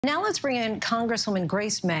Now let's bring in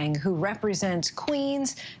Congresswoman Meng, who represents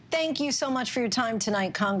Queens. Thank you so much for your time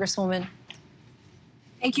tonight, Congresswoman.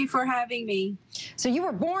 Thank you for having me. So you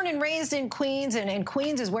were born and raised in Queens, and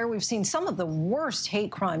Queens is where we've seen some of the worst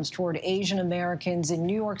hate crimes toward Asian Americans. In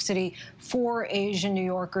New York City, 4 Asian New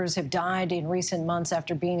Yorkers have died in recent months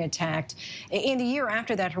after being attacked. In the year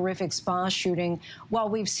after that horrific spa shooting, while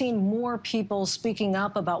we've seen more people speaking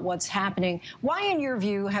up about what's happening, why, in your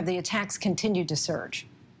view, have the attacks continued to surge?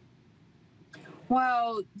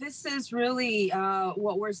 Well, this is really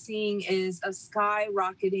what we're seeing is a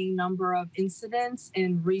skyrocketing number of incidents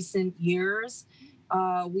in recent years.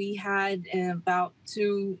 We had about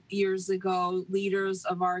 2 years ago leaders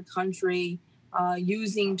of our country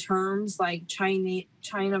using terms like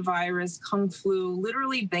China virus, Kung flu,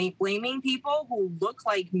 literally blaming people who look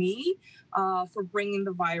like me for bringing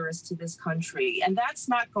the virus to this country. And that's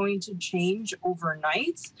not going to change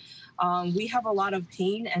overnight. We have a lot of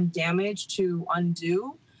pain and damage to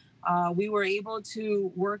undo. We were able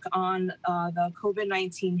to work on the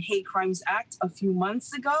COVID-19 Hate Crimes Act a few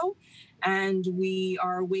months ago, and we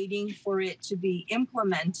are waiting for it to be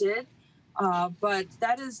implemented. But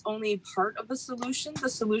that is only part of the solution. The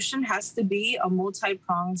solution has to be a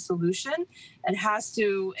multi-pronged solution. It has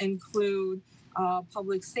to include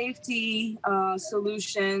public safety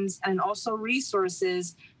solutions and also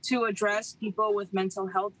resources to address people with mental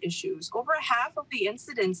health issues. Over half of the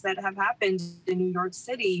incidents that have happened in New York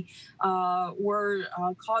City were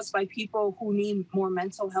caused by people who need more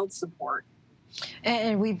mental health support.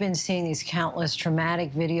 And we've been seeing these countless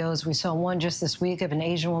traumatic videos. We saw one just this week of an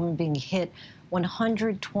Asian woman being hit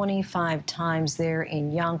 125 times there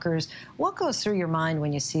in Yonkers. What goes through your mind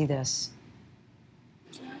when you see this?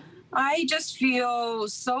 I just feel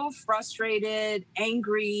so frustrated,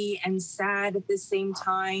 angry, and sad at the same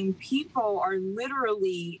time. People are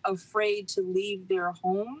literally afraid to leave their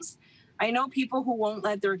homes. I know people who won't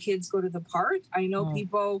let their kids go to the park. I know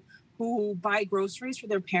people who buy groceries for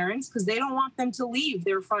their parents because they don't want them to leave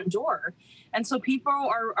their front door. And so people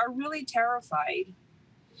are really terrified.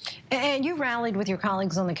 And you rallied with your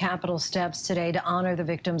colleagues on the Capitol steps today to honor the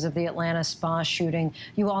victims of the Atlanta spa shooting.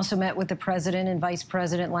 You also met with the president and vice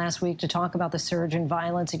president last week to talk about the surge in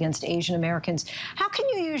violence against Asian Americans. How can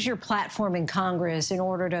you use your platform in Congress in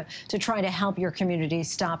order to try to help your community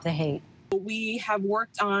stop the hate? We have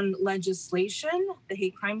worked on legislation, the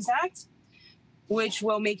Hate Crimes Act, which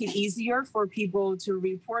will make it easier for people to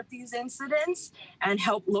report these incidents and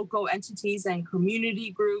help local entities and community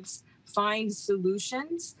groups find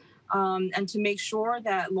solutions and to make sure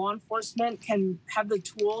that law enforcement can have the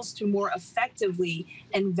tools to more effectively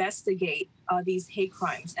investigate these hate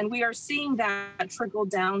crimes. And we are seeing that trickle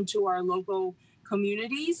down to our local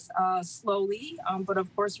communities slowly, but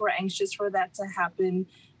of course we're anxious for that to happen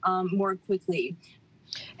more quickly.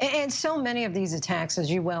 And so many of these attacks,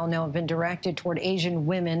 as you well know, have been directed toward Asian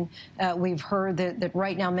women. We've heard that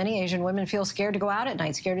right now many Asian women feel scared to go out at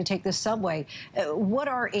night, scared to take the subway. What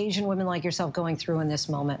are Asian women like yourself going through in this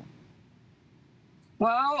moment?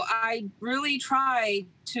 Well, I really try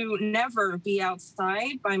to never be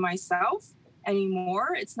outside by myself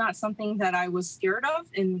anymore. It's not something that I was scared of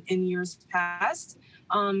in years past.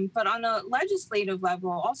 But on a legislative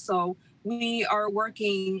level also, we are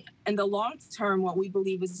working in the long term, what we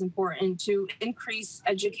believe is important, to increase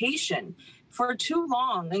education. For too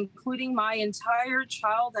long, including my entire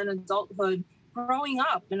child and adulthood growing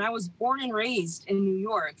up, and I was born and raised in New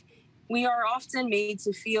York, we are often made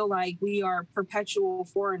to feel like we are perpetual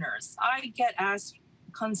foreigners. I get asked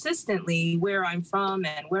consistently where I'm from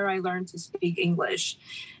and where I learned to speak English.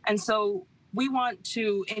 And so we want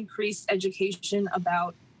to increase education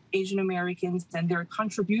about Asian Americans and their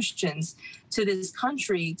contributions to this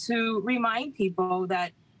country to remind people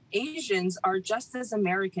that Asians are just as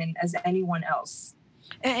American as anyone else.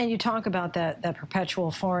 And you talk about that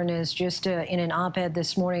perpetual foreigners. Just in an op-ed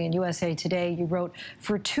this morning in USA Today, you wrote,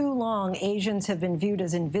 "For too long, Asians have been viewed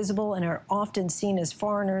as invisible and are often seen as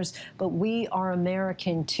foreigners, but we are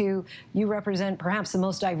American too." You represent perhaps the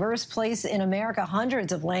most diverse place in America.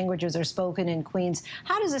 Hundreds of languages are spoken in Queens.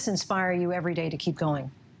 How does this inspire you every day to keep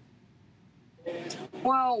going?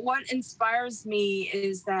 Well, what inspires me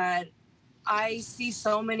is that I see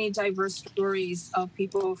so many diverse stories of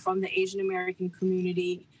people from the Asian American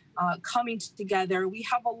community coming together. We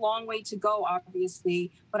have a long way to go,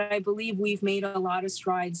 obviously, but I believe we've made a lot of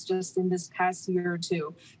strides just in this past year or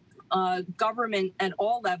two. Government at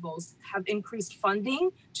all levels have increased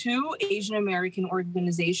funding to Asian American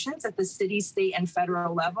organizations at the city, state, and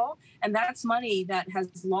federal level. And that's money that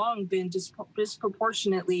has long been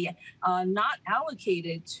disproportionately not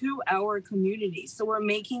allocated to our community. So we're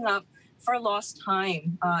making up for lost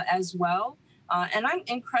time as well. And I'm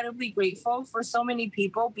incredibly grateful for so many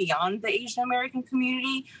people beyond the Asian American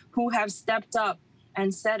community who have stepped up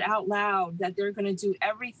and said out loud that they're going to do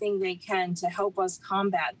everything they can to help us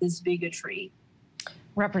combat this bigotry.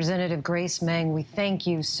 Representative Grace Meng, we thank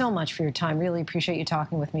you so much for your time. Really appreciate you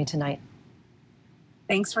talking with me tonight.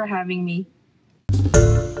 Thanks for having me.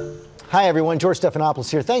 Hi, everyone. George Stephanopoulos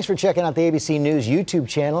here. Thanks for checking out the ABC News YouTube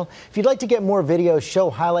channel. If you'd like to get more videos, show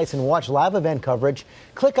highlights, and watch live event coverage,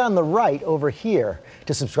 click on the right over here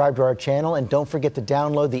to subscribe to our channel. And don't forget to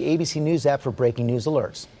download the ABC News app for breaking news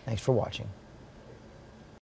alerts. Thanks for watching.